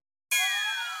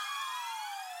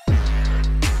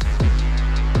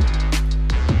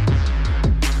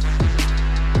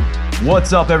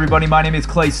What's up, everybody? My name is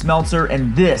Clay Smeltzer,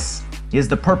 and this is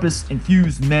the Purpose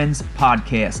Infused Men's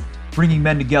Podcast, bringing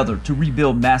men together to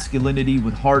rebuild masculinity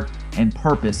with heart and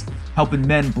purpose, helping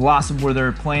men blossom where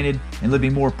they're planted and live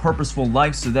a more purposeful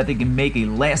life so that they can make a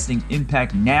lasting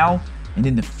impact now and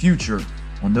in the future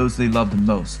on those they love the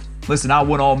most. Listen, I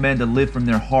want all men to live from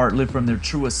their heart, live from their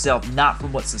truest self, not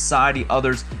from what society,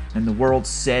 others, and the world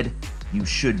said you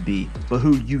should be, but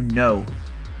who you know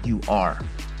you are.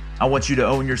 I want you to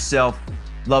own yourself,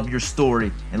 love your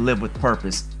story, and live with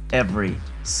purpose every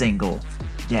single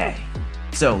day.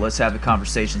 So let's have the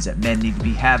conversations that men need to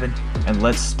be having, and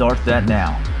let's start that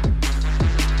now.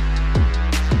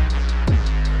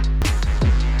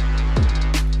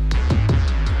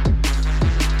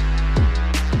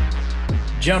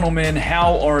 Gentlemen,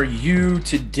 how are you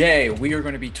today? We are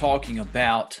going to be talking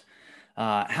about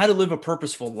how to live a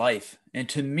purposeful life. And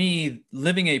to me,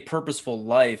 living a purposeful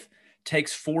life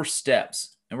takes 4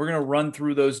 steps. And we're going to run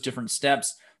through those different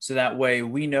steps so that way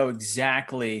we know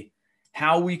exactly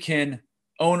how we can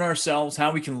own ourselves,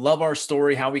 how we can love our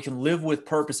story, how we can live with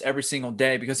purpose every single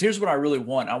day. Because here's what I really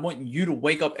want. I want you to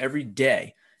wake up every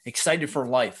day excited for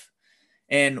life.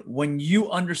 And when you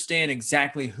understand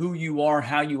exactly who you are,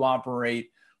 how you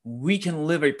operate, we can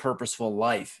live a purposeful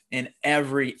life in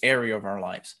every area of our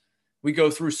lives. We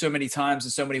go through so many times in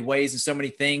so many ways and so many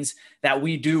things that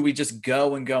we do. We just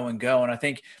go and go and go. And I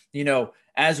think,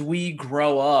 as we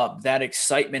grow up, that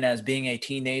excitement as being a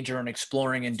teenager and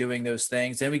exploring and doing those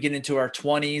things, then we get into our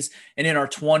 20s. And in our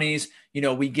 20s,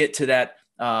 we get to that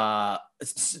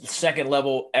second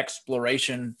level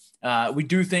exploration. We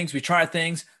do things, we try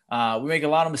things, we make a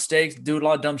lot of mistakes, do a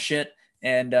lot of dumb shit.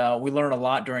 And we learn a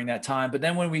lot during that time. But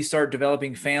then when we start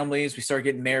developing families, we start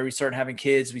getting married, we start having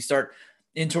kids, we start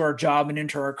into our job and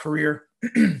into our career,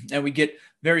 and we get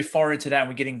very far into that and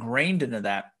we get ingrained into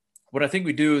that. What I think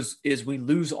we do is we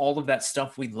lose all of that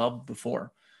stuff we loved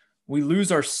before. We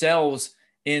lose ourselves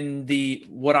in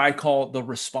what I call the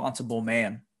responsible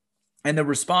man. And the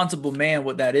responsible man,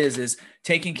 what that is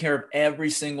taking care of every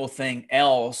single thing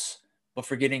else, but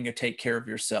forgetting to take care of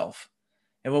yourself.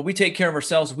 And when we take care of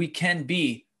ourselves, we can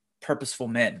be purposeful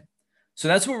men. So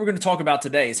that's what we're going to talk about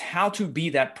today, is how to be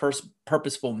that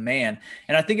purposeful man.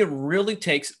 And I think it really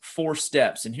takes 4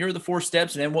 steps. And here are the 4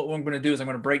 steps. And then what I'm going to do is I'm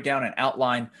going to break down and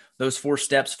outline those 4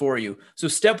 steps for you. So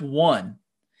step 1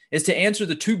 is to answer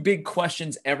the 2 big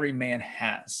questions every man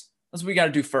has. That's what we got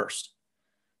to do first.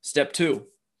 Step 2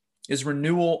 is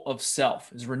renewal of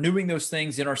self, is renewing those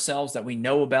things in ourselves that we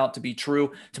know about to be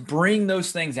true, to bring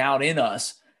those things out in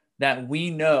us that we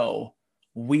know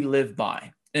we live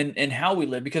by and how we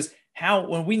live. Because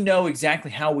when we know exactly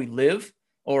how we live,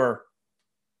 I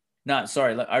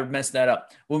messed that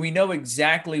up. When we know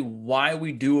exactly why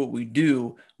we do what we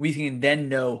do, we can then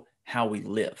know how we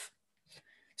live.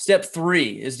 Step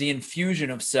 3 is the infusion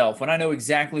of self. When I know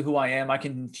exactly who I am, I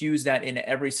can infuse that into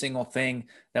every single thing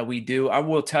that we do. I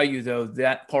will tell you, though,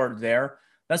 that part there,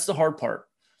 that's the hard part.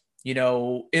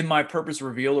 In my Purpose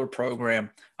Revealer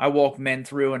program, I walk men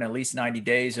through in at least 90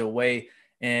 days away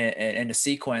in a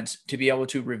sequence to be able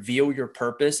to reveal your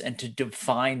purpose and to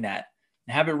define that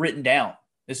and have it written down.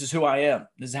 This is who I am.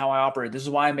 This is how I operate. This is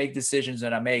why I make decisions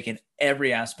that I make in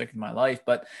every aspect of my life.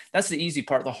 But that's the easy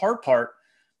part. The hard part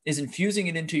is infusing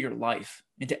it into your life,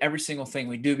 into every single thing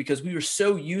we do, because we are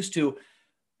so used to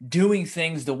doing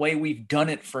things the way we've done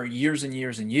it for years and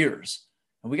years and years.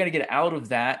 And we got to get out of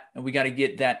that, and we got to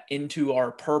get that into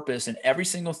our purpose. And every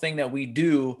single thing that we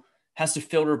do has to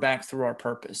filter back through our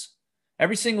purpose.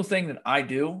 Every single thing that I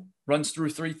do runs through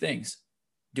 3 things.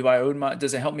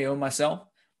 Does it help me own myself?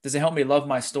 Does it help me love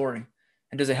my story?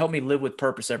 And does it help me live with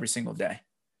purpose every single day?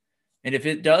 And if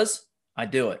it does, I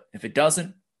do it. If it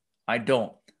doesn't, I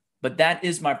don't. But that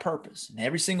is my purpose. And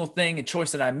every single thing and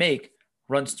choice that I make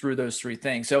runs through those 3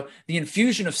 things. So the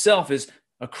infusion of self is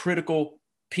a critical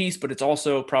piece, but it's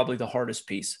also probably the hardest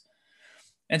piece.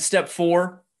 And step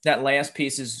 4, that last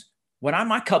piece, is when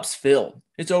my cup's filled,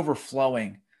 it's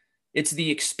overflowing. It's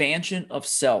the expansion of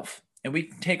self. And we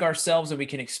can take ourselves and we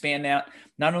can expand that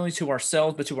not only to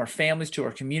ourselves, but to our families, to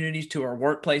our communities, to our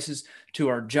workplaces, to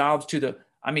our jobs,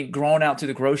 growing out to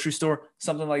the grocery store,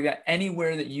 something like that.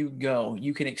 Anywhere that you go,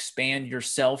 you can expand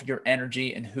yourself, your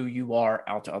energy, and who you are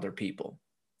out to other people.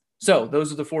 So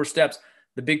those are the 4 steps.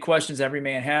 The big questions every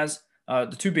man has,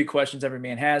 the 2 big questions every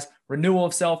man has: renewal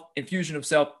of self, infusion of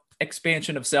self,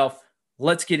 expansion of self.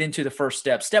 Let's get into the first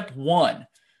step. Step 1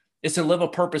 is to live a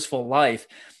purposeful life.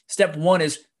 Step 1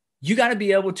 is you got to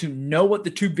be able to know what the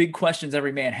 2 big questions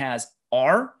every man has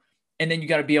are, and then you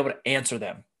got to be able to answer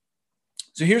them.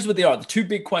 So here's what they are. The two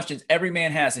big questions every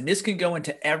man has, and this can go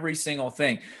into every single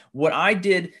thing. What I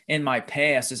did in my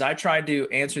past is I tried to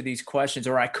answer these questions,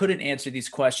 or I couldn't answer these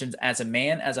questions as a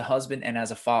man, as a husband, and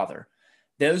as a father.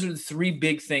 Those are the three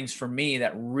big things for me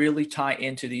that really tie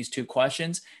into these two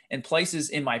questions, and places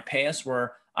in my past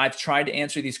where I've tried to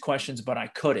answer these questions, but I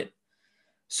couldn't.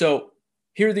 So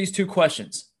here are these two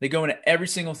questions. They go into every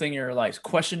single thing in your life.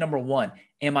 Question number one,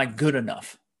 am I good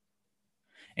enough?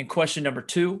 And question number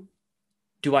two,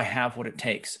 do I have what it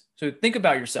takes? So think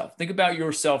about yourself. Think about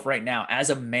yourself right now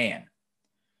as a man.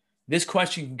 This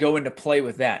question can go into play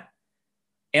with that.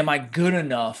 Am I good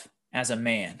enough as a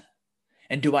man?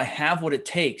 And do I have what it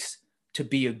takes to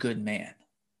be a good man?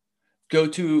 Go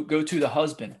to the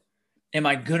husband. Am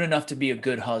I good enough to be a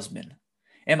good husband?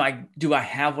 Do I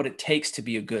have what it takes to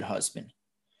be a good husband?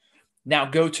 Now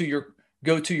go to your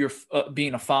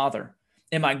being a father.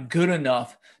 Am I good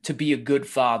enough to be a good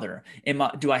father?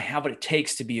 Do I have what it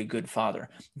takes to be a good father?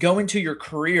 Go into your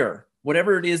career,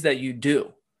 whatever it is that you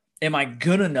do. Am I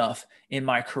good enough in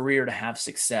my career to have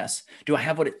success? Do I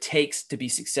have what it takes to be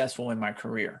successful in my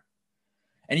career?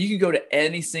 And you can go to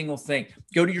any single thing.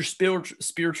 Go to your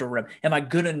spiritual realm. Am I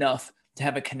good enough to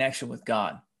have a connection with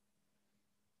God?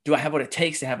 Do I have what it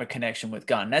takes to have a connection with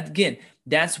God? And that, again,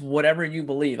 that's whatever you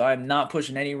believe. I am not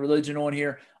pushing any religion on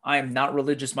here. I am not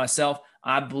religious myself.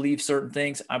 I believe certain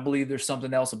things. I believe there's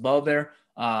something else above there,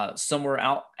 somewhere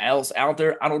else out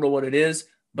there. I don't know what it is,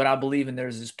 but I believe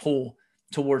there's this pull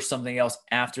towards something else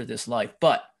after this life.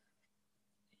 But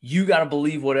you got to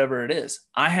believe whatever it is.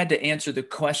 I had to answer the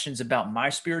questions about my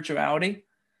spirituality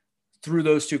through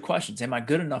those two questions. Am I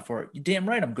good enough for it? You're damn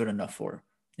right I'm good enough for it.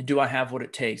 And do I have what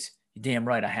it takes? You're damn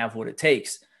right I have what it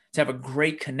takes to have a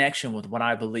great connection with what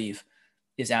I believe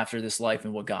is after this life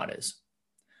and what God is.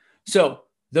 So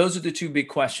those are the two big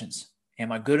questions.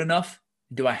 Am I good enough?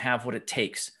 Do I have what it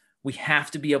takes? We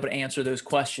have to be able to answer those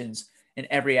questions in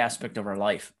every aspect of our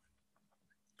life.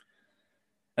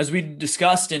 As we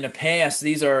discussed in the past,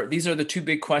 these are the two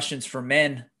big questions for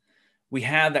men we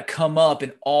have that come up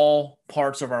in all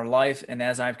parts of our life. And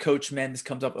as I've coached men, this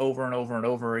comes up over and over and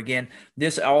over again.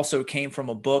 This also came from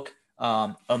a book,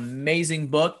 amazing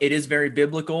book. It is very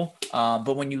biblical.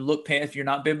 But when you look past, if you're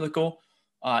not biblical,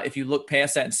 if you look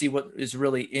past that and see what is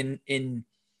really in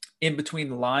between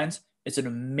the lines, it's an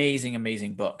amazing,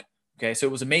 amazing book. Okay. So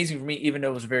it was amazing for me, even though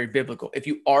it was very biblical. If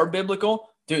you are biblical,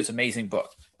 dude, it's an amazing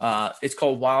book. It's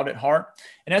called Wild at Heart.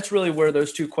 And that's really where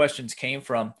those two questions came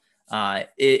from. Do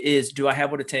I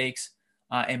have what it takes?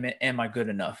 Am I good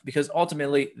enough? Because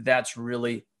ultimately, that's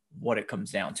really what it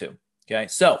comes down to. Okay.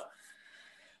 So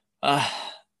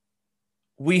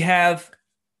we have,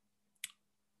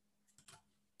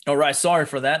 all right. Sorry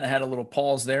for that. I had a little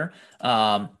pause there.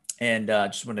 And I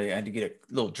had to get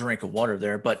a little drink of water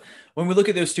there. But when we look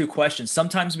at those two questions,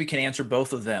 sometimes we can answer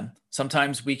both of them.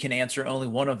 Sometimes we can answer only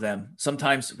one of them.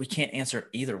 Sometimes we can't answer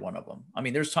either one of them. I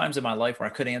mean, there's times in my life where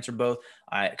I could answer both.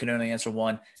 I could only answer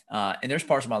one. And there's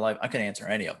parts of my life I could answer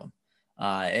any of them.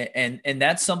 And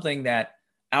that's something that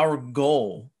our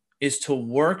goal is to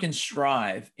work and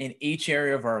strive in each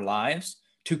area of our lives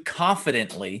to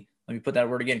confidently, let me put that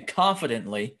word again,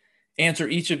 confidently answer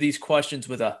each of these questions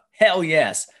with a hell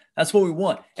yes. That's what we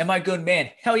want. Am I a good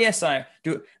man? Hell yes, I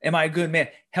do. Am I a good man?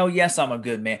 Hell yes, I'm a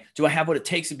good man. Do I have what it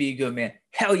takes to be a good man?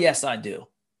 Hell yes, I do.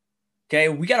 Okay,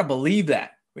 we got to believe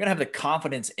that. We got to have the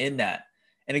confidence in that.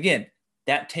 And again,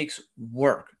 that takes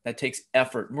work. That takes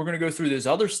effort. And we're going to go through those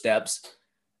other steps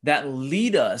that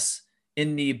lead us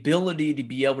in the ability to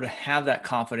be able to have that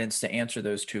confidence to answer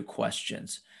those two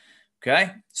questions.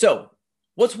 Okay, so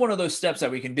what's one of those steps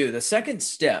that we can do? The second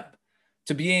step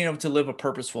to being able to live a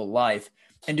purposeful life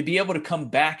and to be able to come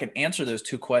back and answer those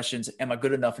two questions, am I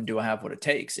good enough and do I have what it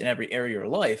takes in every area of your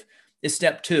life, is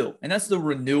step two. And that's the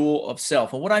renewal of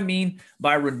self. And what I mean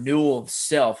by renewal of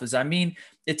self is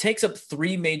it takes up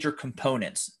three major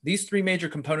components. These three major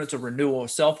components of renewal of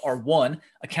self are: one,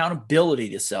 accountability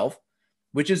to self,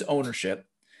 which is ownership.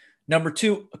 Number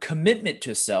two, a commitment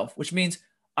to self, which means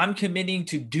I'm committing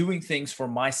to doing things for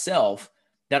myself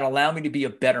that allow me to be a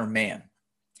better man.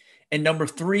 And number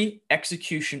three,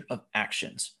 execution of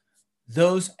actions.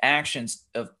 Those actions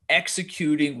of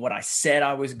executing what I said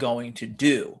I was going to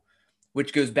do,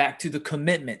 which goes back to the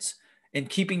commitments. And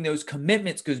keeping those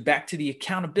commitments goes back to the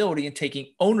accountability and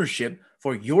taking ownership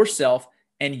for yourself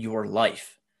and your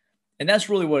life. And that's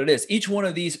really what it is. Each one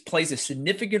of these plays a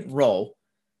significant role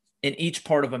in each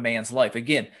part of a man's life.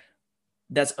 Again,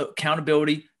 that's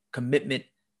accountability, commitment,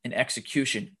 and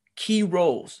execution. Key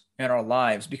roles in our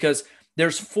lives, because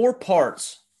there's four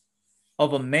parts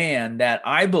of a man that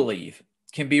I believe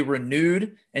can be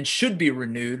renewed and should be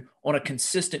renewed on a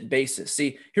consistent basis.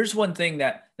 See, here's one thing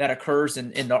that occurs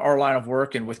in our line of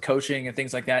work and with coaching and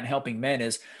things like that and helping men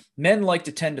is men like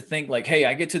to tend to think like, hey,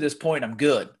 I get to this point, I'm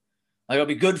good. Like I'll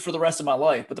be good for the rest of my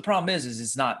life. But the problem is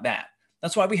it's not that.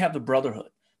 That's why we have the brotherhood.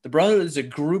 The brotherhood is a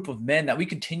group of men that we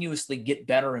continuously get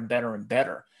better and better and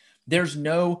better. There's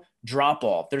no drop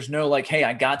off. There's no like, hey,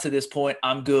 I got to this point,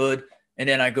 I'm good. And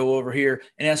then I go over here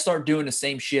and I start doing the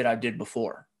same shit I did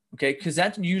before. Okay. Because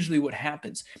that's usually what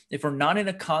happens. If we're not in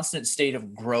a constant state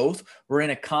of growth, we're in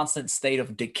a constant state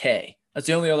of decay. That's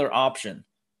the only other option.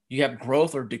 You have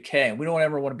growth or decay, and we don't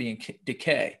ever want to be in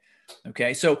decay.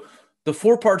 Okay. So the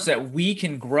 4 parts that we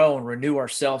can grow and renew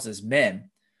ourselves as men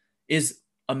is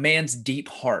a man's deep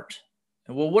heart.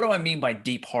 And well, what do I mean by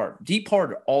deep heart? Deep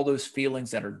heart are all those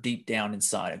feelings that are deep down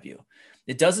inside of you.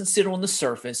 It doesn't sit on the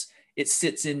surface. It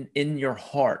sits in your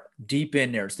heart, deep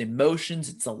in there. It's the emotions.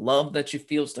 It's the love that you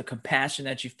feel. It's the compassion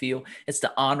that you feel. It's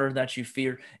the honor that you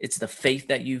feel. It's the faith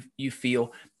that you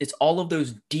feel. It's all of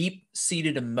those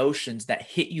deep-seated emotions that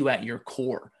hit you at your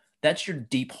core. That's your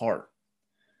deep heart.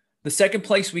 The second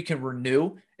place we can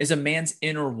renew is a man's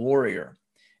inner warrior.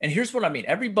 And here's what I mean.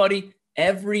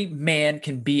 Every man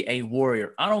can be a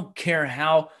warrior. I don't care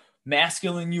how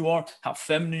masculine you are, how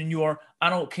feminine you are. I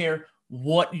don't care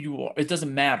what you are. It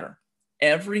doesn't matter.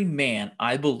 Every man,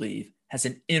 I believe, has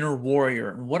an inner warrior.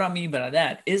 And what I mean by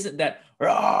that isn't that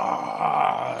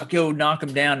go knock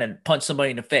him down and punch somebody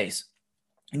in the face.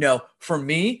 For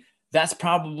me, that's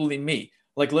probably me.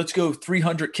 Like, let's go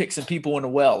 300 kicks and people in a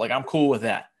well. Like, I'm cool with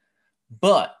that.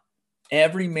 But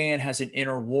every man has an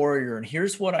inner warrior. And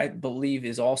here's what I believe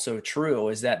is also true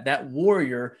is that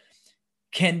warrior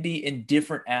can be in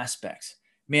different aspects.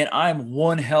 Man, I'm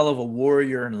one hell of a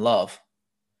warrior in love.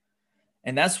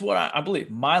 And that's what I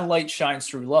believe. My light shines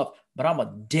through love, but I'm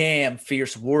a damn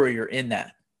fierce warrior in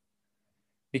that.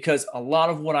 Because a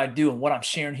lot of what I do and what I'm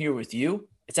sharing here with you,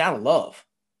 it's out of love.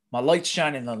 My light's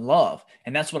shining in love.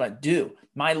 And that's what I do.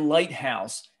 My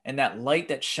lighthouse and that light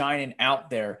that's shining out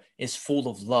there is full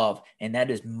of love. And that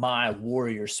is my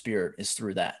warrior spirit is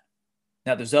through that.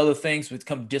 Now, there's other things that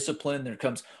come discipline. There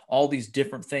comes all these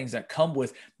different things that come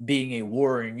with being a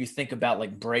warrior. And you think about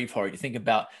like Braveheart. You think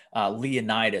about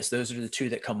Leonidas. Those are the 2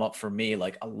 that come up for me.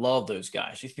 Like, I love those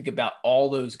guys. You think about all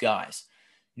those guys.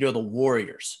 The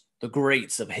warriors, the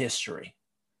greats of history.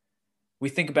 We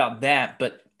think about that,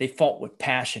 but they fought with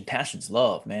passion. Passion's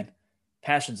love, man.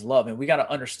 Passion's love. And we got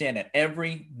to understand that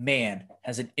every man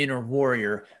has an inner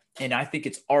warrior. And I think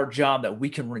it's our job that we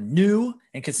can renew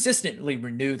and consistently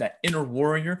renew that inner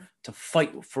warrior to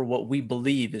fight for what we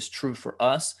believe is true for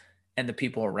us and the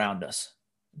people around us.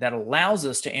 That allows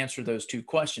us to answer those 2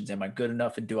 questions. Am I good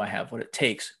enough and do I have what it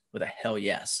takes? With a hell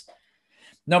yes.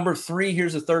 Number 3,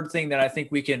 here's the third thing that I think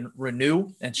we can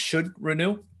renew and should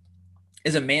renew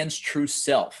is a man's true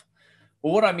self.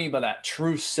 Well, what do I mean by that?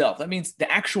 True self. That means the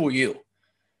actual you.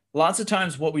 Lots of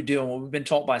times what we do and what we've been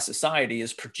taught by society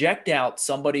is project out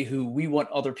somebody who we want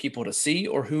other people to see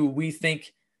or who we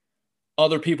think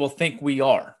other people think we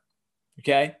are.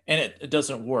 Okay. And it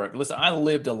doesn't work. Listen, I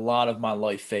lived a lot of my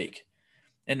life fake.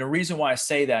 And the reason why I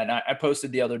say that, and I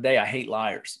posted the other day, I hate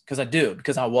liars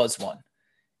because I was one.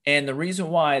 And the reason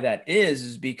why that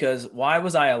is because why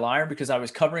was I a liar? Because I was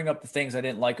covering up the things I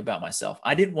didn't like about myself.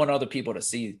 I didn't want other people to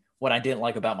see what I didn't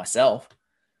like about myself.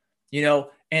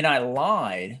 And I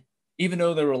lied, even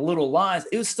though there were little lies,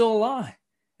 it was still a lie.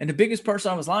 And the biggest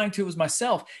person I was lying to was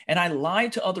myself. And I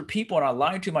lied to other people and I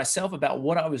lied to myself about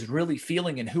what I was really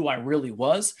feeling and who I really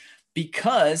was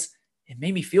because it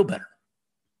made me feel better.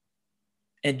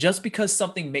 And just because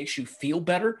something makes you feel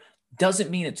better doesn't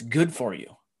mean it's good for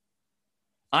you.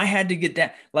 I had to get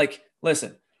that. Like,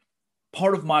 listen,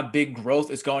 part of my big growth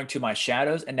is going to my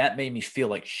shadows, and that made me feel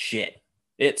like shit.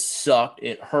 It sucked.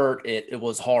 It hurt. It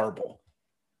was horrible.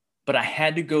 But I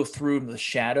had to go through the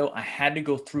shadow. I had to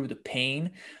go through the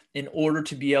pain in order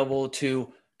to be able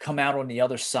to come out on the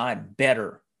other side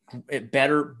better,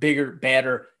 bigger,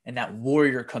 better, and that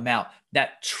warrior come out,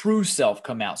 that true self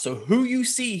come out. So who you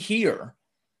see here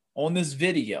on this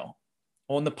video,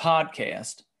 on the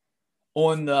podcast,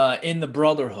 in the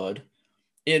brotherhood,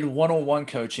 in one-on-one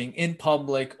coaching, in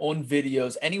public, on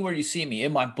videos, anywhere you see me,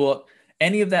 in my book,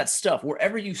 any of that stuff,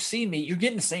 wherever you see me, you're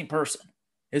getting the same person.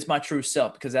 It's my true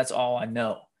self because that's all I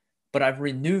know. But I've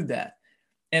renewed that.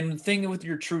 And the thing with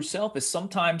your true self is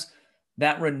sometimes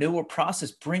that renewal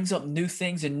process brings up new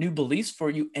things and new beliefs for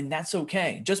you, and that's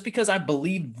okay. Just because I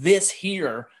believe this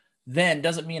here then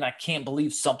doesn't mean I can't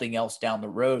believe something else down the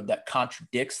road that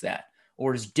contradicts that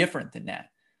or is different than that.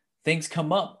 Things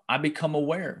come up. I become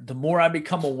aware. The more I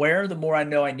become aware, the more I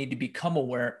know I need to become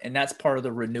aware, and that's part of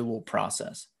the renewal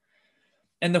process.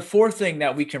 And the fourth thing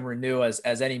that we can renew as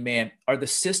any man are the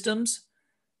systems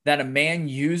that a man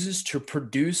uses to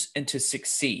produce and to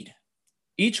succeed.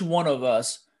 Each one of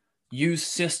us use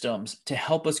systems to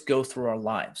help us go through our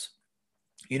lives.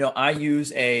 You know, I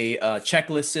use a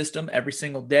checklist system every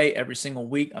single day, every single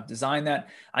week. I've designed that.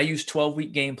 I use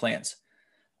 12-week game plans.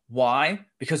 Why?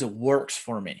 Because it works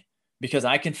for me. Because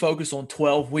I can focus on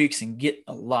 12 weeks and get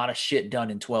a lot of shit done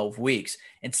in 12 weeks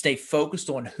and stay focused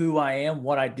on who I am,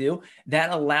 what I do. That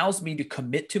allows me to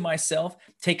commit to myself,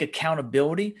 take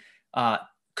accountability,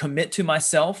 commit to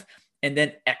myself, and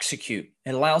then execute.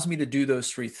 It allows me to do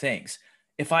those three things.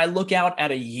 If I look out at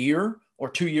a year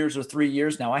or 2 years or 3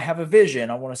 years, now I have a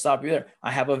vision. I want to stop you there. I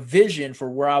have a vision for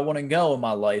where I want to go in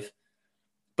my life.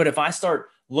 But if I start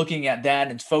looking at that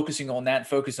and focusing on that,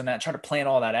 try to plan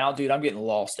all that out, dude, I'm getting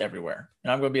lost everywhere.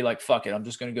 And I'm going to be like, fuck it. I'm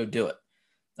just going to go do it.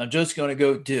 I'm just going to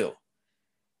go do.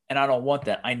 And I don't want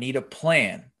that. I need a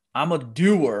plan. I'm a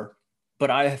doer,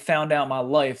 but I have found out in my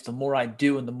life, the more I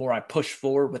do and the more I push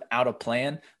forward without a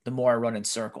plan, the more I run in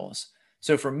circles.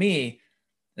 So for me,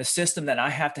 the system that I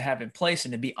have to have in place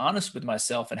and to be honest with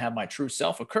myself and have my true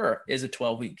self occur is a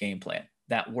 12-week game plan.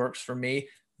 That works for me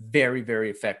very, very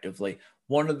effectively.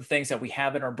 One of the things that we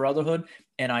have in our brotherhood,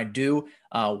 and I do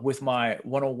with my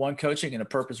one-on-one coaching and a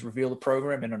Purpose Revealed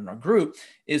program and in our group,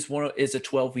 is a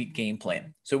 12-week game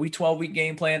plan. So we 12-week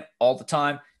game plan all the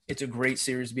time. It's a great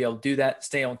series to be able to do that,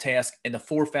 stay on task, and the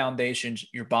four foundations: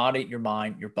 your body, your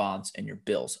mind, your bonds, and your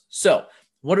bills. So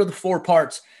what are the four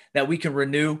parts that we can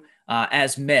renew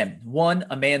as men? 1,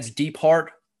 a man's deep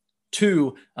heart.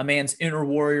 2, a man's inner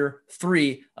warrior.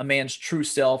 3, a man's true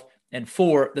self. And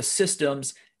 4, the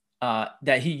systems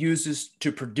that he uses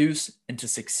to produce and to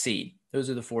succeed. Those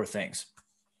are the 4 things,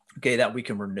 okay, that we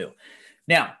can renew.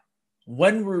 Now,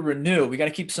 when we renew, we got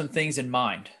to keep some things in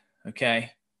mind,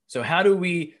 okay? So how do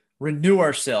we renew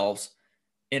ourselves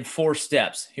in 4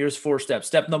 steps? Here's 4 steps.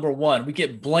 Step number 1, we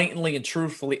get blatantly and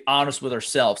truthfully honest with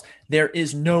ourselves. There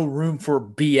is no room for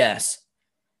BS.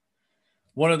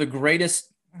 One of the greatest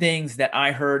things that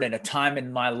I heard at a time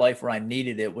in my life where I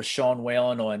needed it was Sean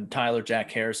Whalen on Tyler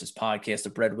Jack Harris's podcast, the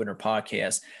Breadwinner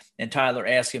Podcast. And Tyler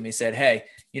asked him, he said, hey,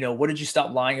 you know, what did you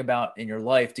stop lying about in your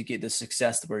life to get the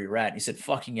success to where you're at? And he said,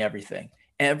 fucking everything,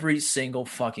 every single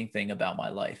fucking thing about my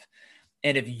life.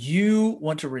 And if you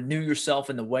want to renew yourself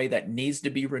in the way that needs to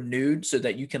be renewed so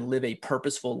that you can live a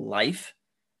purposeful life,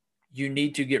 you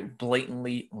need to get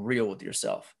blatantly real with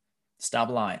yourself. Stop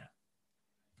lying.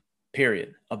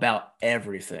 Period. About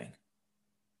everything.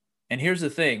 And here's the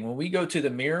thing. When we go to the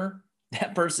mirror,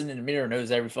 that person in the mirror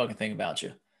knows every fucking thing about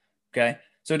you. Okay.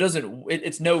 So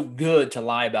it's no good to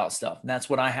lie about stuff. And that's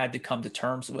what I had to come to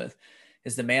terms with,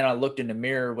 is the man I looked in the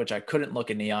mirror, which I couldn't look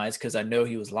in the eyes because I know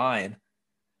he was lying,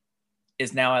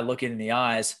 is now I look in the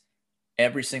eyes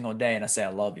every single day and I say,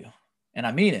 I love you. And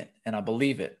I mean it. And I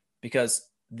believe it, because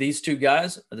these two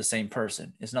guys are the same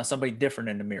person. It's not somebody different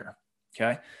in the mirror.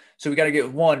 Okay. So we got to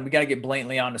get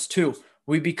blatantly honest. 2,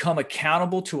 we become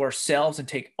accountable to ourselves and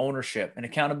take ownership. And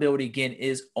accountability, again,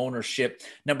 is ownership.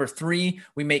 Number 3,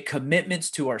 we make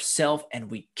commitments to ourselves and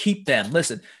we keep them.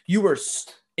 Listen,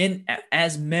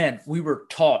 as men, we were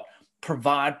taught,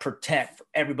 provide, protect for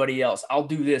everybody else. I'll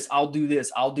do this. I'll do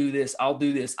this. I'll do this. I'll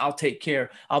do this. I'll take care.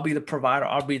 I'll be the provider.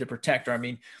 I'll be the protector. I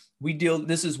mean,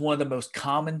 this is one of the most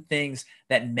common things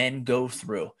that men go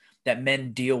through, that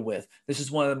men deal with. This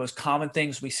is one of the most common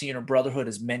things we see in our brotherhood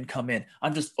as men come in.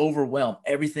 I'm just overwhelmed.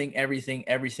 Everything.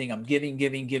 I'm giving.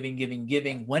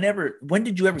 When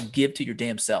did you ever give to your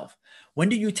damn self? When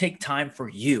do you take time for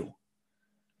you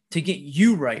to get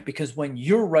you right? Because when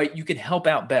you're right, you can help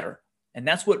out better. And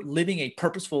that's what living a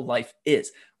purposeful life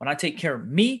is. When I take care of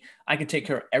me, I can take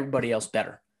care of everybody else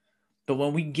better. But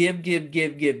when we give,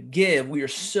 we are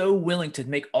so willing to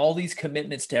make all these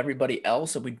commitments to everybody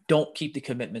else and we don't keep the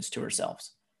commitments to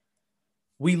ourselves.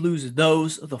 We lose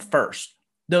those the first.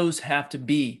 Those have to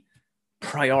be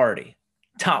priority,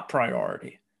 top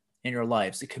priority in your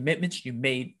lives, the commitments you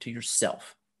made to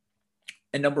yourself.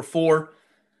 And number 4,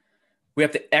 we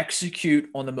have to execute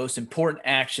on the most important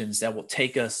actions that will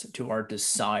take us to our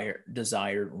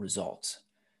desired results.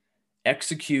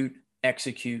 Execute.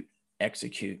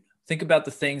 Think about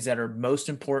the things that are most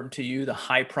important to you, the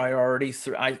high priority.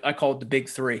 I call it the big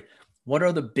 3. What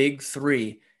are the big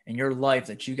 3 in your life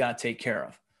that you got to take care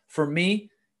of? For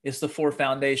me, it's the 4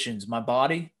 foundations: my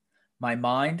body, my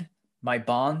mind, my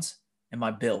bonds, and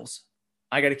my bills.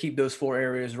 I got to keep those 4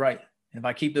 areas right. And if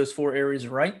I keep those 4 areas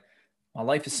right, my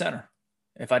life is center.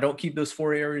 If I don't keep those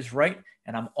 4 areas right,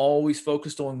 and I'm always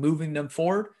focused on moving them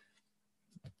forward,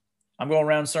 I'm going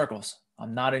around in circles.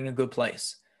 I'm not in a good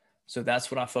place. So that's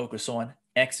what I focus on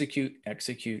Execute,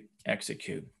 execute,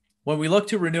 execute. When we look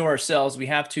to renew ourselves, we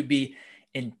have to be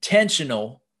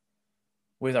intentional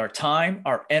with our time,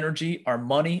 our energy, our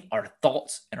money, our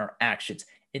thoughts, and our actions.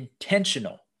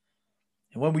 Intentional.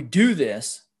 And when we do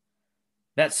this,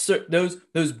 that's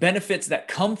those benefits that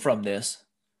come from this,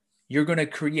 you're going to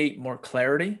create more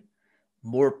clarity,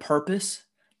 more purpose,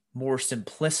 more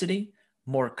simplicity,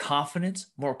 more confidence,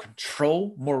 more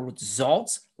control, more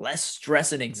results, less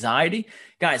stress and anxiety.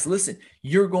 Guys, listen,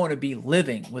 you're going to be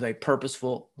living with a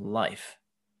purposeful life,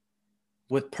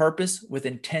 with purpose, with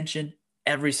intention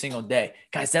every single day.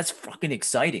 Guys, that's fucking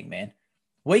exciting, man.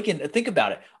 Think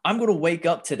about it. I'm going to wake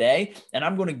up today and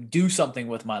I'm going to do something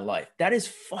with my life. That is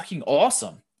fucking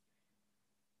awesome.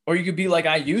 Or you could be like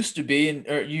I used to be,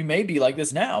 or you may be like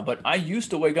this now, but I used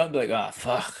to wake up and be like, oh,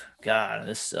 fuck, God,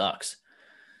 this sucks.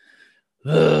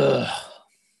 Ugh.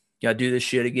 Gotta do this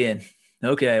shit again.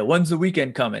 Okay, when's the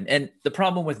weekend coming? And the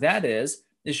problem with that is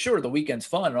sure, the weekend's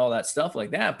fun and all that stuff like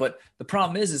that, but the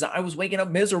problem is I was waking up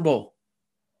miserable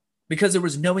because there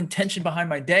was no intention behind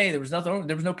my day. There was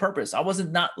no purpose. I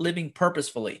wasn't not living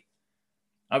purposefully.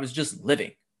 I was just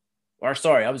living. I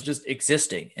was just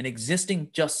existing, and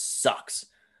existing just sucks.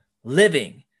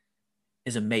 Living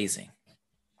is amazing.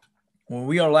 When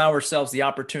we allow ourselves the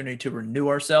opportunity to renew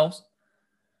ourselves,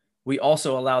 we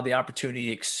also allow the opportunity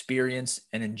to experience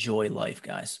and enjoy life,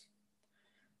 guys.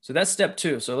 So that's step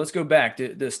 2. So let's go back.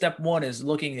 The step 1 is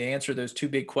looking to answer those 2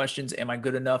 big questions. Am I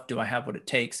good enough? Do I have what it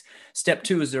takes? Step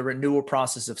 2 is the renewal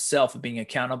process of self, of being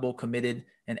accountable, committed,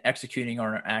 and executing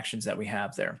on our actions that we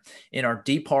have there. In our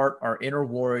deep heart, our inner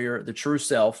warrior, the true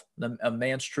self, a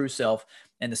man's true self,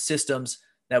 and the systems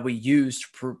that we use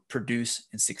to produce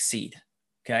and succeed.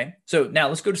 Okay. So now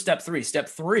let's go to step 3. Step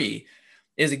 3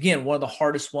 is, again, one of the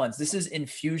hardest ones. This is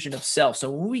infusion of self.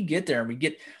 So when we get there and we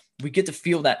get to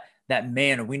feel that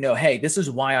man, and we know, hey, this is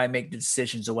why I make the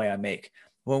decisions the way I make.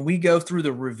 When we go through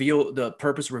the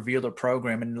Purpose Revealer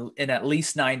program, and in at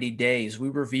least 90 days,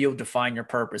 we define your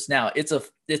purpose. Now it's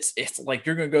like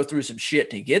you're going to go through some shit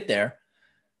to get there.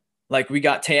 Like we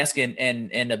got tasks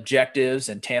and objectives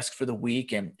and tasks for the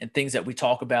week and things that we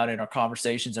talk about in our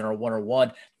conversations and our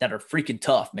one-on-one that are freaking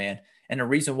tough, man. And the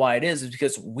reason why it is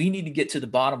because we need to get to the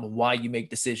bottom of why you make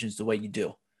decisions the way you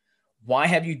do. Why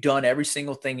have you done every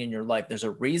single thing in your life? There's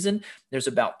a reason. There's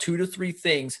about 2 to 3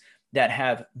 things that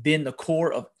have been the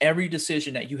core of every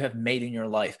decision that you have made in your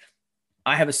life.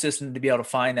 I have a system to be able to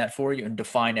find that for you and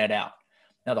define that out.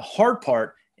 Now, the hard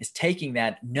part is taking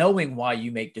that, knowing why you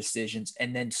make decisions,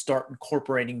 and then start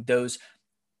incorporating those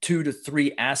 2 to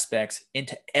 3 aspects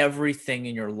into everything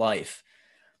in your life.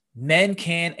 Men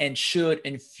can and should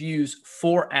infuse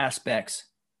 4 aspects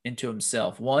into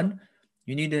himself. 1,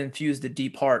 you need to infuse the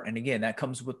deep heart. And again, that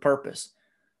comes with purpose.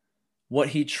 What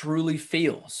he truly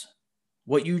feels.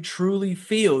 What you truly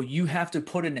feel, you have to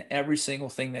put in every single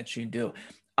thing that you do.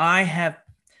 I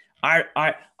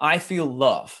feel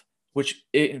love, which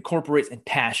it incorporates in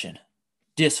passion,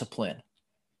 discipline,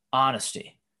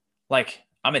 honesty. Like,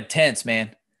 I'm intense,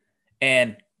 man.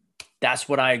 And that's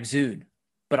what I exude.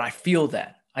 But I feel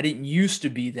that. I didn't used to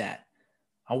be that.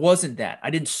 I wasn't that. I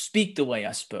didn't speak the way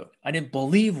I spoke. I didn't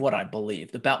believe what I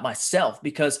believed about myself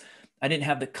because I didn't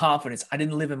have the confidence. I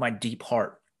didn't live in my deep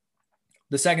heart.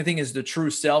 The second thing is the true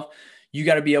self. You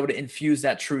got to be able to infuse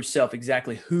that true self.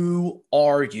 Exactly. Who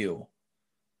are you?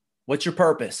 What's your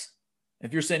purpose?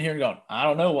 If you're sitting here and going, I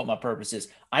don't know what my purpose is.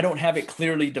 I don't have it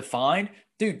clearly defined.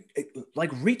 Dude,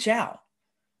 like, reach out.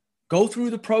 Go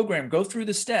through the program. Go through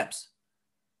the steps.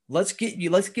 Let's get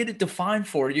it defined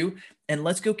for you, and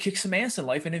let's go kick some ass in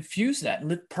life and infuse that and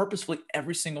live purposefully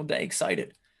every single day,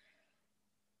 excited.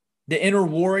 The inner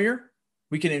warrior,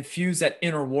 we can infuse that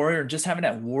inner warrior and just having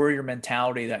that warrior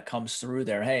mentality that comes through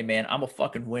there. Hey, man, I'm a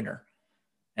fucking winner,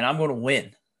 and I'm going to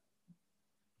win.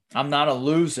 I'm not a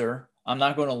loser. I'm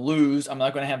not going to lose. I'm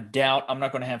not going to have doubt. I'm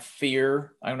not going to have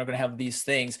fear. I'm not going to have these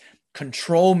things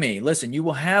control me. Listen, you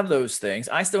will have those things.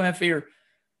 I still have fear,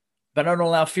 but I don't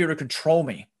allow fear to control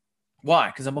me. Why?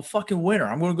 Because I'm a fucking winner.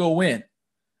 I'm going to go win.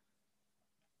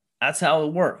 That's how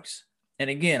it works. And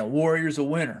again, a warrior's a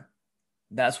winner.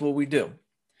 That's what we do.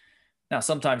 Now,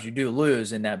 sometimes you do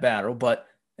lose in that battle, but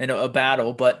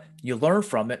you learn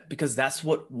from it because that's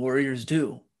what warriors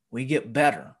do. We get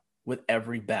better with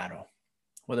every battle,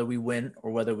 whether we win or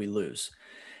whether we lose.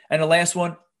 And the last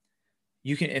one,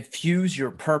 you can infuse your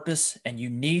purpose, and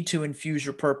you need to infuse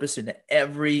your purpose into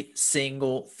every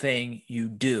single thing you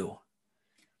do.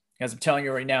 As I'm telling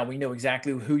you right now, we know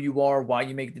exactly who you are, why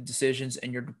you make the decisions,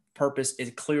 and your purpose is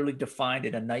clearly defined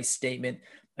in a nice statement.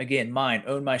 Again, mine,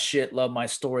 own my shit, love my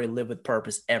story, live with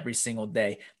purpose every single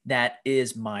day. That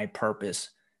is my purpose.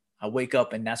 I wake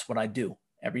up and that's what I do.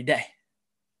 every day.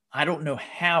 I don't know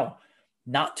how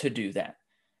not to do that.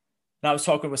 And I was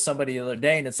talking with somebody the other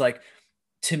day, and it's like,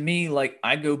 to me, like,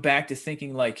 I go back to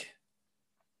thinking like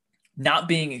not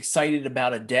being excited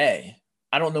about a day.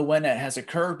 I don't know when that has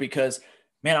occurred because,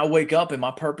 man, I wake up and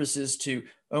my purpose is to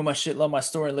own my shit, love my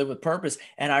story, and live with purpose.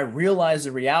 And I realize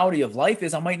the reality of life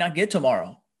is I might not get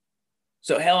tomorrow.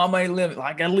 So hell, I might live,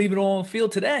 I got to leave it all on the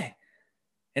field today.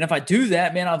 And if I do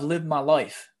that, man, I've lived my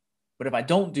life. But if I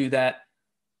don't do that,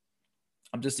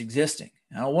 I'm just existing.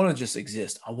 I don't want to just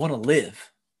exist. I want to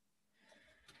live.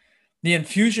 The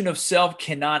infusion of self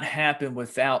cannot happen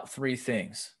without three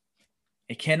things.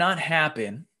 It cannot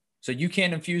happen. So you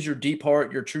can't infuse your deep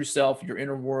heart, your true self, your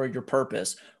inner warrior, your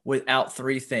purpose without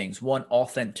three things. One,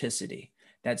 authenticity.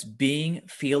 That's being,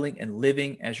 feeling, and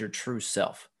living as your true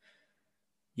self.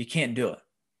 You can't do it.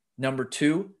 Number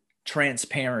two,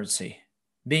 transparency.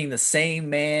 Being the same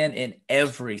man in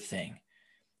everything.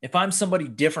 If I'm somebody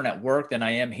different at work than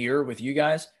I am here with you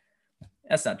guys,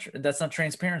 that's not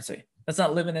transparency. That's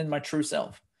not living in my true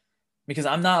self, because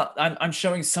I'm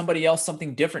showing somebody else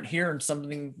something different here and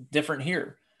something different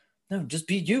here. No, just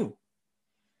be you.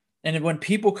 And when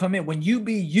people come in, when you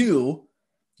be you,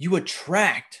 you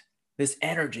attract this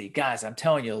energy. Guys, I'm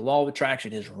telling you, the law of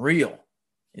attraction is real.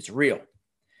 It's real.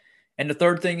 And the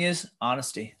third thing is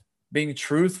honesty. Being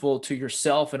truthful to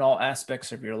yourself in all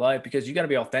aspects of your life, because you got to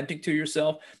be authentic to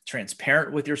yourself,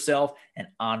 transparent with yourself, and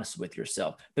honest with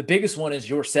yourself. The biggest one is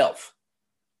yourself.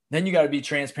 Then you got to be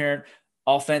transparent,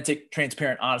 authentic,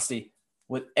 transparent, honesty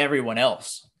with everyone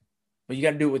else. But you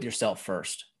got to do it with yourself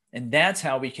first. And that's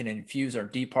how we can infuse our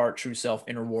deep heart, true self,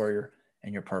 inner warrior,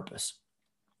 and your purpose.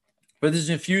 For this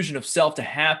infusion of self to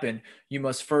happen, you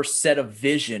must first set a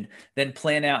vision, then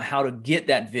plan out how to get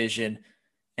that vision,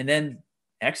 and then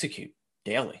execute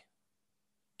daily.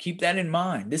 Keep that in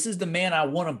mind. This is the man I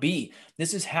want to be.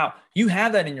 This is how you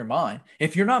have that in your mind.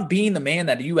 If you're not being the man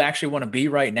that you actually want to be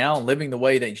right now, living the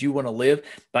way that you want to live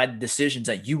by the decisions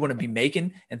that you want to be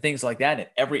making and things like that in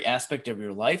every aspect of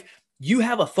your life, you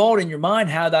have a thought in your mind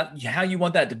how you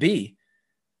want that to be.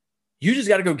 You just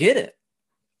got to go get it.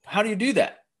 How do you do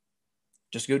that?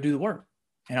 Just go do the work.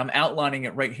 And I'm outlining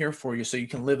it right here for you so you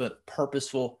can live a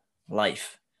purposeful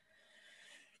life.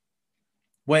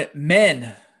 When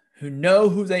men who know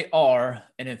who they are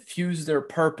and infuse their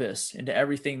purpose into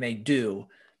everything they do,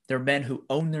 they're men who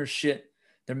own their shit,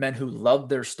 they're men who love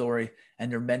their story,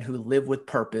 and they're men who live with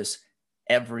purpose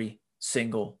every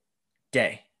single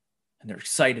day. And they're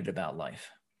excited about life.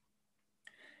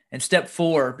 And step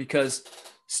 4, because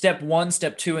step 1,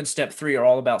 step 2, and step 3 are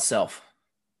all about self.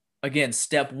 Again,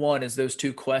 step 1 is those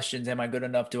 2 questions. Am I good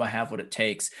enough? Do I have what it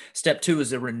takes? Step 2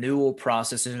 is a renewal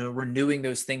process, and renewing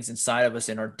those things inside of us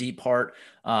in our deep heart,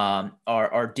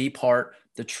 our deep heart,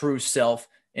 the true self,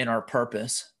 and our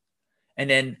purpose. And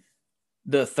then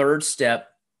the third step,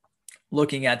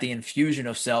 looking at the infusion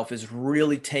of self, is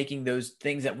really taking those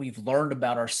things that we've learned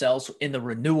about ourselves in the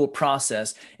renewal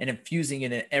process and infusing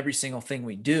it in every single thing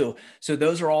we do. So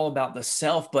those are all about the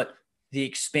self, but the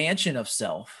expansion of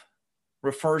self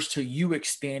refers to you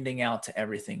expanding out to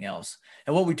everything else.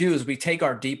 And what we do is we take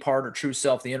our deep heart, our true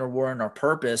self, the inner warrior, and our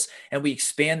purpose, and we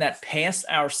expand that past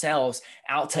ourselves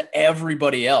out to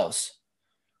everybody else.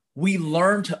 We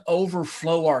learn to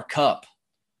overflow our cup.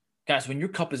 Guys, when your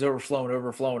cup is overflowing,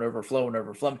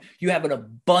 you have an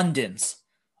abundance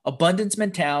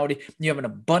mentality. You have an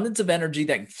abundance of energy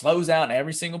that flows out in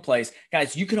every single place.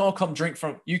 Guys, you can all come drink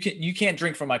from, you can't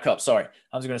drink from my cup. Sorry.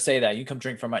 I was going to say that. You come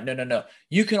drink from my, no.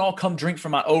 You can all come drink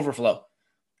from my overflow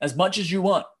as much as you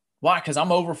want. Why? Because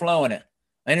I'm overflowing it,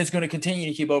 and it's going to continue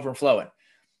to keep overflowing.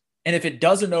 And if it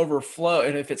doesn't overflow,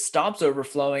 and if it stops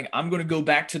overflowing, I'm going to go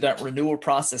back to that renewal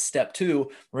process, step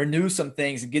 2, renew some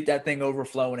things and get that thing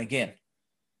overflowing again.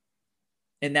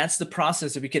 And that's the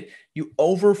process. If you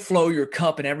overflow your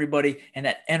cup and everybody, and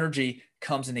that energy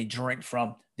comes and they drink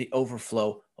from the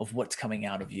overflow of what's coming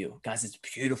out of you. Guys, it's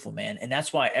beautiful, man. And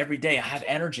that's why every day I have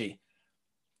energy.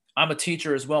 I'm a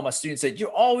teacher as well. My students say, you're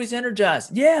always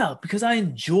energized. Yeah, because I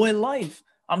enjoy life.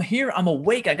 I'm here. I'm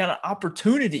awake. I got an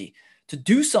opportunity to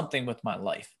do something with my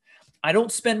life. I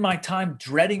don't spend my time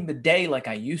dreading the day like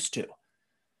I used to.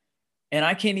 And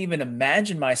I can't even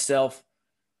imagine myself,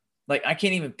 like I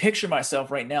can't even picture myself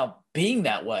right now being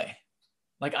that way.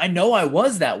 Like I know I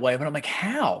was that way, but I'm like,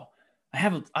 how?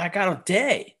 I got a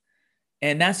day.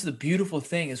 And that's the beautiful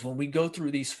thing, is when we go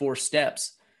through these 4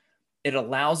 steps, it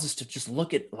allows us to just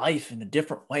look at life in a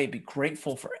different way, be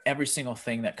grateful for every single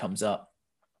thing that comes up.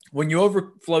 When you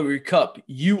overflow your cup,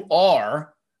 you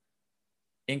are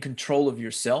in control of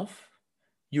yourself.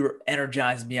 You are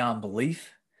energized beyond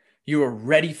belief. You are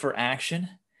ready for action.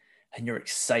 and you're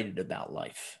excited about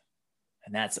life.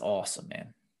 And that's awesome,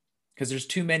 man. Because there's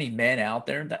too many men out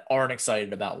there that aren't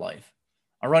excited about life.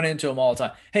 I run into them all the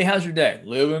time. Hey, how's your day?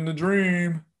 Living the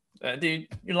dream. Dude,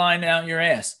 you're lying down your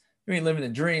ass. You ain't living the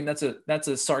dream. That's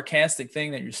a sarcastic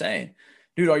thing that you're saying.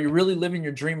 Dude, are you really living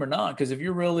your dream or not? Because if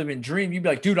you're really living a dream, you'd be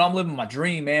like, dude, I'm living my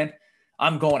dream, man.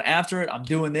 I'm going after it. I'm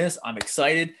doing this. I'm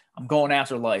excited. I'm going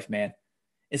after life, man.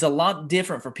 It's a lot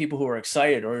different for people who are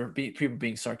excited or people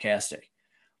being sarcastic.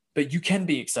 But you can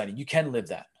be excited. You can live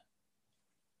that.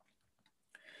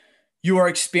 You are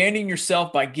expanding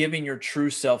yourself by giving your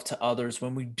true self to others.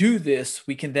 When we do this,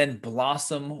 we can then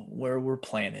blossom where we're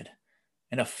planted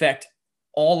and affect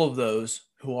all of those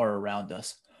who are around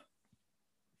us.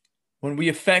 When we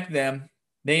affect them,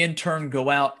 they in turn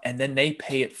go out and then they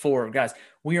pay it forward. Guys,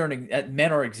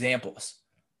 men are examples.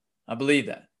 I believe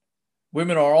that.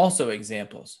 Women are also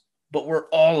examples, but we're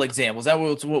all examples.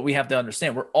 That's what we have to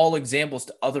understand. We're all examples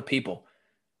to other people.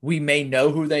 We may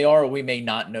know who they are or we may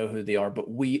not know who they are, but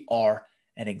we are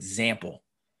an example.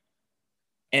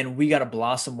 And we got to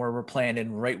blossom where we're planted,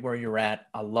 right where you're at.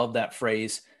 I love that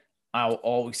phrase. I'll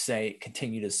always say it,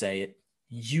 continue to say it.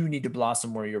 You need to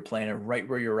blossom where you're planted, right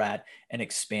where you're at, and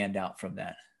expand out from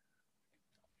that.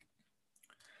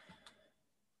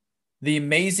 The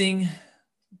amazing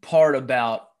part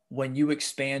about when you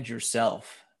expand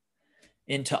yourself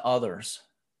into others,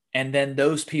 and then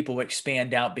those people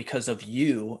expand out because of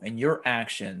you and your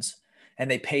actions, and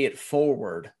they pay it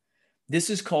forward. This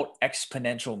is called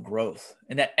exponential growth.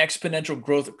 And that exponential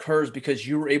growth occurs because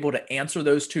you were able to answer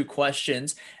those two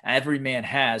questions every man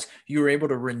has. You were able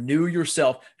to renew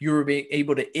yourself. You were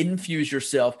able to infuse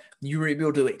yourself. You were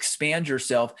able to expand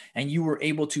yourself, and you were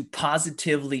able to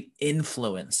positively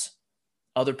influence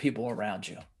other people around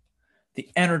you. The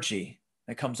energy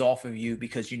that comes off of you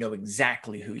because you know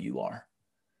exactly who you are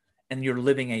and you're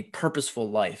living a purposeful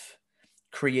life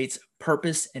creates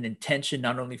purpose and intention,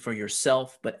 not only for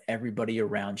yourself, but everybody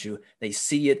around you. They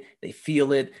see it, they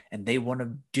feel it, and they want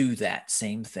to do that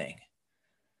same thing.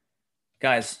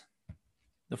 Guys,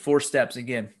 the 4 steps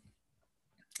again,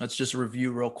 let's just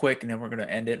review real quick and then we're going to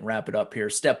end it and wrap it up here.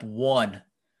 Step 1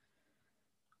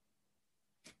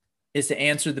 is to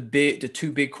answer the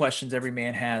 2 big questions every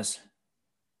man has.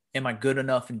 Am I good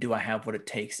enough, and do I have what it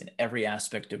takes in every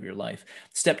aspect of your life?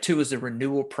 Step 2 is the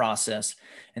renewal process.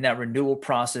 And that renewal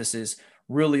process is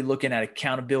really looking at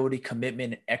accountability,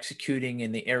 commitment, and executing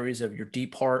in the areas of your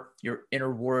deep heart, your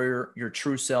inner warrior, your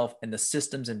true self, and the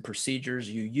systems and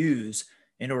procedures you use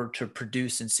in order to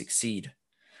produce and succeed.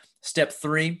 Step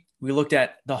 3, we looked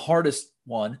at the hardest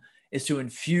one, is to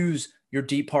infuse your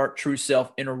deep heart, true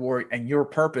self, inner warrior, and your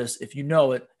purpose. If you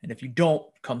know it, and if you don't,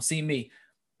 come see me.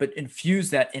 But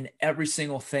infuse that in every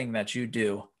single thing that you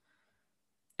do.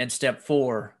 And step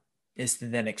 4 is to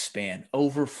then expand,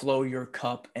 overflow your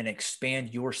cup and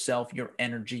expand yourself, your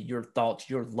energy, your thoughts,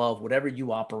 your love, whatever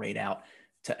you operate out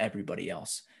to everybody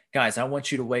else. Guys, I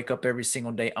want you to wake up every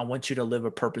single day. I want you to live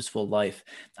a purposeful life.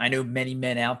 I know many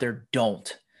men out there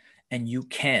don't, and you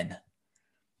can,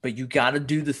 but you got to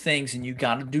do the things and you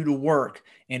got to do the work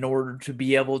in order to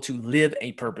be able to live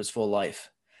a purposeful life.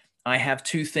 I have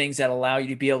 2 things that allow you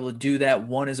to be able to do that.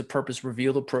 One is a Purpose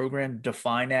Revealer program,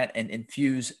 define that and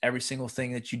infuse every single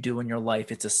thing that you do in your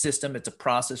life. It's a system, it's a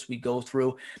process we go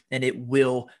through, and it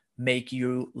will make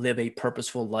you live a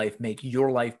purposeful life, make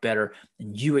your life better,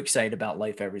 and you excited about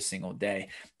life every single day.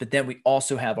 But then we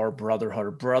also have our brotherhood. Our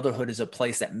brotherhood is a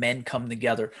place that men come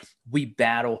together. We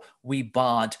battle, we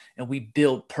bond, and we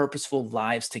build purposeful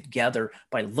lives together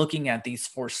by looking at these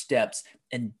 4 steps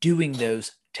and doing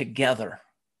those together.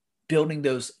 Building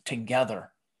those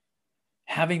together,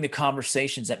 having the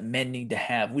conversations that men need to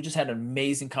have. We just had an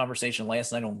amazing conversation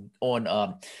last night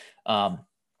on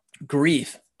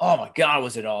grief. Oh my God,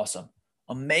 was it awesome.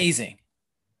 Amazing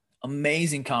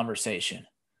conversation.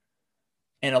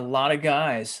 And a lot of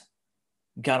guys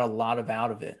got a lot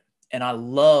out of it. And I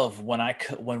love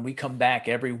when we come back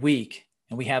every week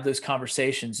and we have those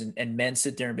conversations and men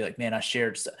sit there and be like, man,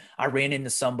 I ran into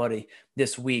somebody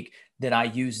this week that I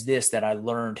use this, that I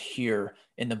learned here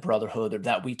in the brotherhood, or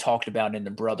that we talked about in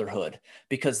the brotherhood,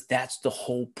 because that's the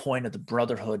whole point of the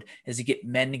brotherhood, is to get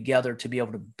men together, to be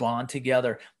able to bond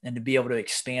together and to be able to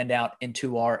expand out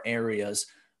into our areas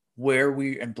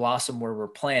and blossom where we're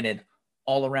planted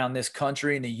all around this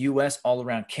country, in the U.S., all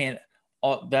around Canada.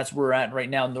 That's where we're at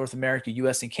right now, North America,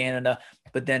 U.S. and Canada,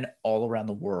 but then all around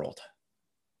the world.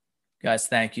 Guys,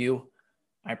 thank you.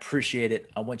 I appreciate it.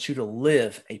 I want you to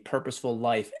live a purposeful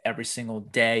life every single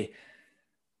day.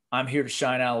 I'm here to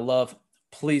shine out of love.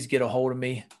 Please get a hold of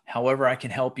me. However I can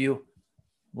help you,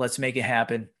 let's make it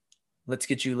happen. Let's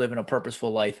get you living a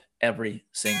purposeful life every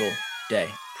single day.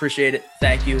 Appreciate it.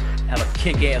 Thank you. Have a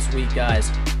kick-ass week, guys,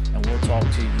 and we'll talk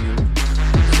to you